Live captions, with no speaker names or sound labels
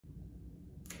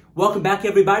Welcome back,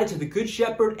 everybody, to the Good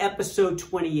Shepherd, episode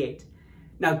 28.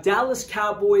 Now, Dallas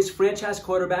Cowboys franchise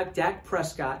quarterback Dak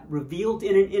Prescott revealed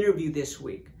in an interview this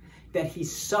week that he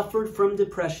suffered from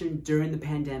depression during the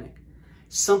pandemic,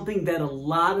 something that a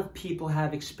lot of people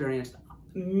have experienced.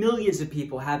 Millions of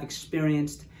people have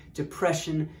experienced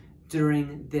depression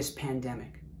during this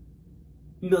pandemic.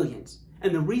 Millions.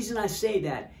 And the reason I say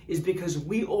that is because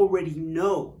we already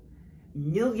know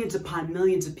millions upon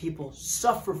millions of people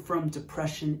suffer from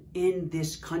depression in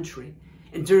this country.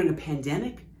 And during a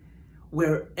pandemic,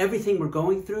 where everything we're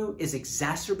going through is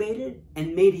exacerbated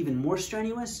and made even more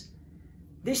strenuous,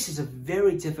 this is a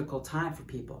very difficult time for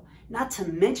people. Not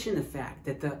to mention the fact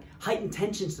that the heightened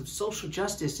tensions of social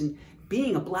justice and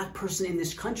being a black person in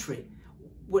this country,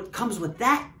 what comes with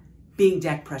that being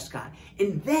Dak Prescott.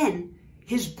 And then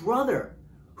his brother,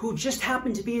 who just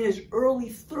happened to be in his early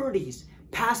 30s,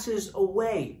 passes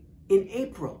away in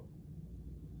April.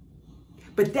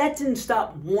 But that didn't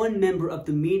stop one member of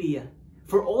the media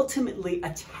for ultimately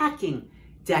attacking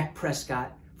Dak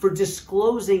Prescott for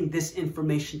disclosing this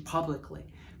information publicly,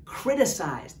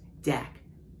 criticized Dak,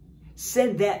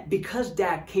 said that because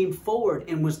Dak came forward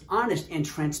and was honest and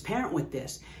transparent with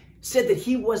this, said that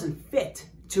he wasn't fit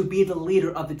to be the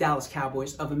leader of the Dallas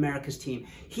Cowboys, of America's team.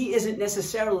 He isn't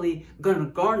necessarily going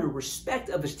to garner respect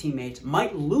of his teammates,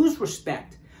 might lose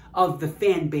respect of the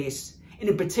fan base, and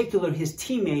in particular his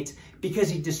teammates, because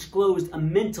he disclosed a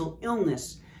mental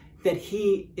illness that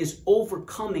he is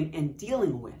overcoming and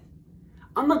dealing with.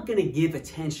 I'm not going to give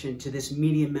attention to this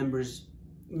media member's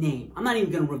name. I'm not even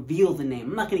going to reveal the name.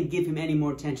 I'm not going to give him any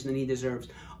more attention than he deserves,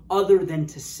 other than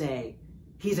to say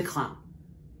he's a clown.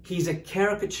 He's a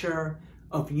caricature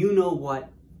of you-know-what,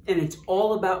 and it's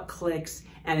all about clicks,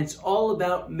 and it's all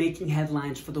about making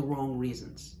headlines for the wrong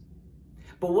reasons.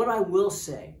 But what I will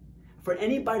say, for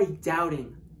anybody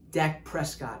doubting Dak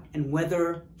Prescott and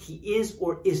whether he is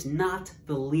or is not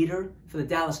the leader for the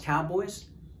Dallas Cowboys,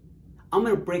 I'm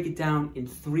going to break it down in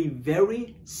three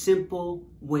very simple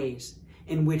ways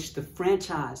in which the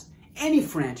franchise, any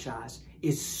franchise,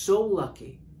 is so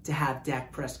lucky to have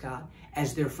Dak Prescott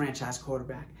as their franchise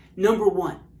quarterback. Number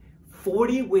one,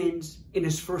 40 wins in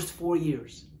his first 4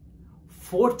 years.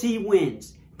 40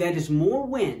 wins. That is more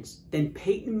wins than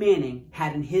Peyton Manning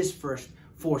had in his first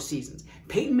 4 seasons.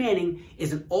 Peyton Manning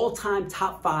is an all-time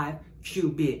top 5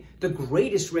 QB, the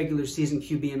greatest regular season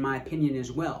QB in my opinion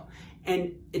as well.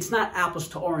 And it's not apples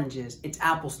to oranges, it's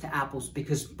apples to apples,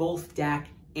 because both Dak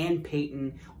and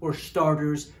Peyton were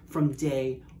starters from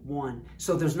day one.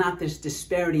 So there's not this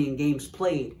disparity in games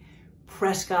played.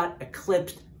 Prescott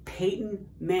eclipsed Peyton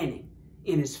Manning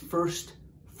in his first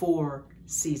 4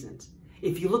 seasons.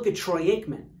 If you look at Troy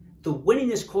Aikman, the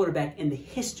winningest quarterback in the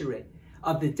history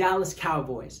of the Dallas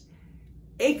Cowboys,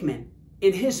 Aikman,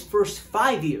 in his first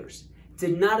 5 years,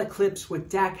 did not eclipse what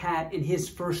Dak had in his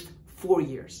first 4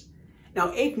 years. Now,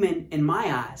 Aikman, in my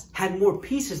eyes, had more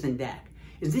pieces than Dak.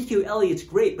 Ezekiel Elliott's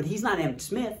great, but he's not Emmitt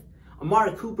Smith.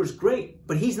 Amari Cooper's great,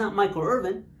 but he's not Michael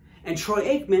Irvin. And Troy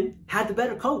Aikman had the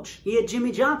better coach. He had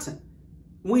Jimmy Johnson.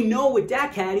 We know what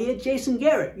Dak had. He had Jason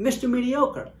Garrett, Mr.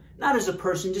 Mediocre. Not as a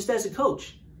person, just as a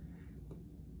coach.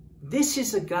 This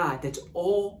is a guy that's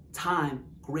all-time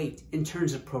great in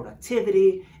terms of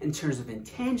productivity, in terms of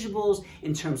intangibles,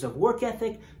 in terms of work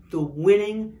ethic. The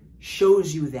winning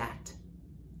shows you that.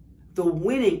 The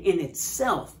winning in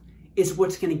itself is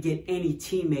what's going to get any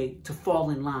teammate to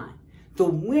fall in line. The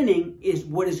winning is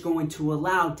what is going to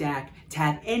allow Dak to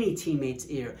have any teammate's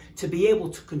ear, to be able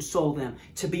to console them,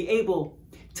 to be able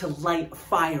to light a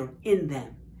fire in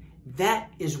them.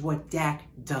 That is what Dak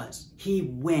does. He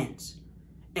wins.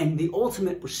 And the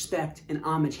ultimate respect and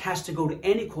homage has to go to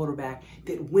any quarterback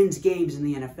that wins games in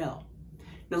the NFL.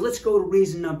 Now let's go to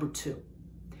reason number 2.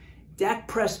 Dak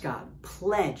Prescott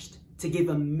pledged to give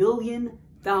 $1 million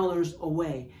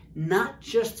away, not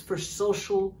just for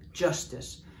social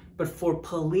justice, but for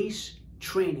police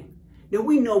training. Now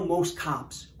we know most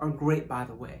cops are great, by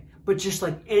the way, but just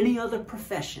like any other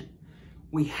profession,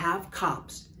 we have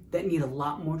cops that need a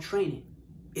lot more training.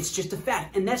 It's just a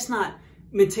fact. And that's not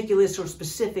meticulous or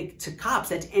specific to cops.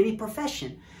 That's any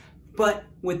profession. But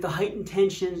with the heightened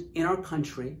tensions in our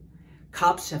country,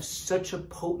 cops have such a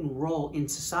potent role in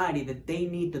society that they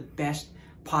need the best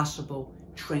possible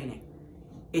training.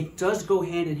 It does go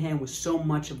hand in hand with so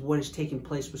much of what is taking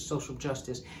place with social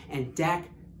justice. And Dak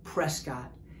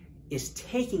Prescott is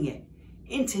taking it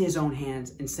into his own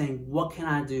hands and saying, what can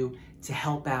I do to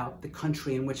help out the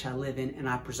country in which I live in and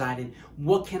I preside in?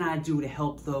 What can I do to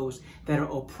help those that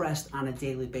are oppressed on a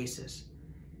daily basis?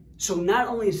 So not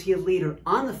only is he a leader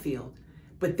on the field,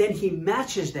 but then he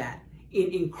matches that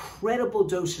in incredible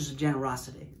doses of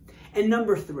generosity. And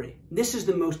number 3, this is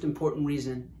the most important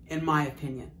reason, in my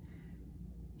opinion.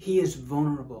 He is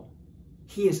vulnerable.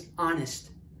 He is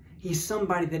honest. He's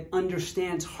somebody that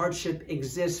understands hardship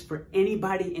exists for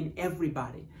anybody and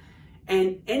everybody.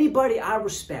 And anybody I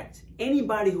respect,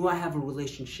 anybody who I have a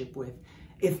relationship with,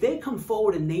 if they come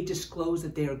forward and they disclose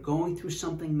that they are going through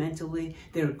something mentally,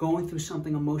 they're going through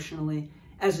something emotionally,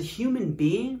 as a human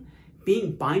being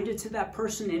binded to that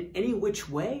person in any which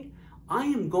way, I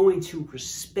am going to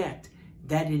respect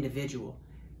that individual.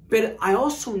 But I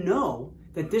also know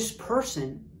that this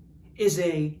person is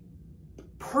a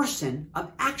person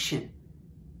of action.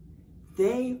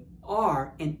 They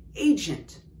are an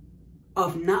agent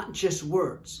of not just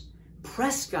words.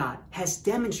 Prescott has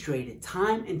demonstrated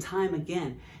time and time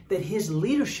again that his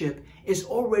leadership is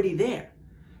already there.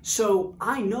 So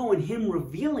I know in him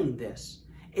revealing this,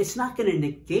 it's not going to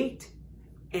negate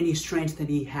any strengths that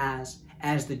he has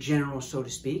as the general, so to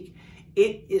speak.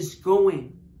 It is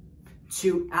going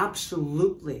to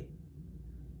absolutely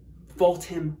vault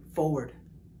him forward.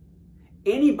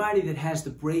 Anybody that has the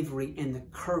bravery and the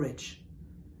courage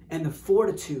and the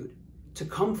fortitude to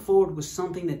come forward with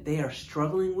something that they are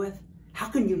struggling with, how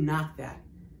can you knock that?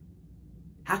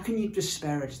 How can you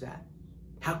disparage that?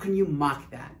 How can you mock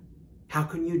that? How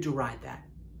can you deride that?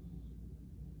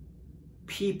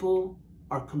 People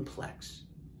are complex,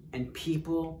 and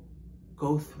people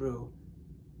go through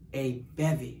a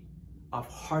bevy of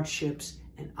hardships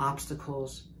and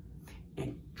obstacles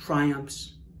and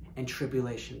triumphs and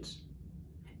tribulations.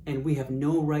 And we have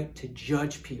no right to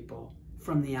judge people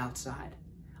from the outside.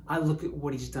 I look at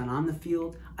what he's done on the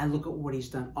field, I look at what he's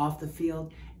done off the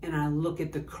field, and I look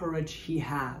at the courage he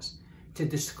has to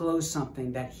disclose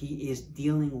something that he is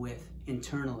dealing with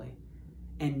internally.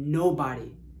 And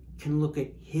nobody can look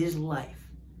at his life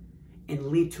and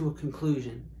lead to a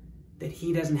conclusion that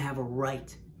he doesn't have a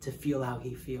right to feel how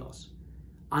he feels.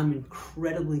 I'm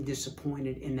incredibly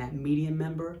disappointed in that media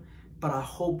member, but I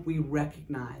hope we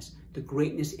recognize the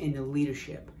greatness and the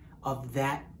leadership of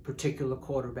that particular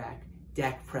quarterback,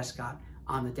 Dak Prescott,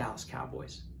 on the Dallas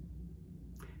Cowboys.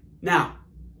 Now,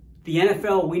 the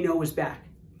NFL we know is back.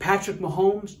 Patrick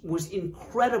Mahomes was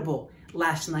incredible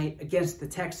last night against the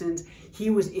Texans. He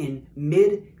was in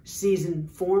mid-season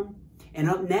form. And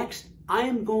up next, I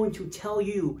am going to tell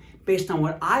you, based on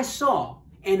what I saw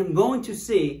and am going to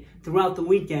see throughout the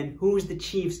weekend, who is the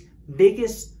Chiefs'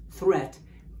 biggest threat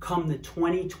come the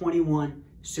 2021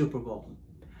 Super Bowl.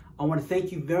 I want to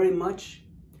thank you very much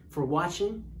for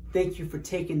watching. Thank you for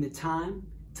taking the time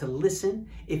to listen.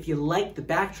 If you like the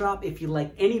backdrop, if you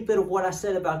like any bit of what I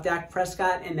said about Dak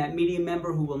Prescott and that media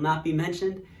member who will not be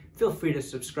mentioned, feel free to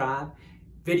subscribe.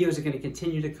 Videos are going to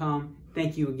continue to come.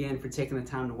 Thank you again for taking the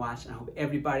time to watch. I hope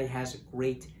everybody has a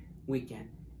great weekend.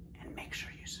 And make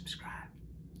sure you subscribe.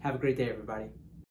 Have a great day, everybody.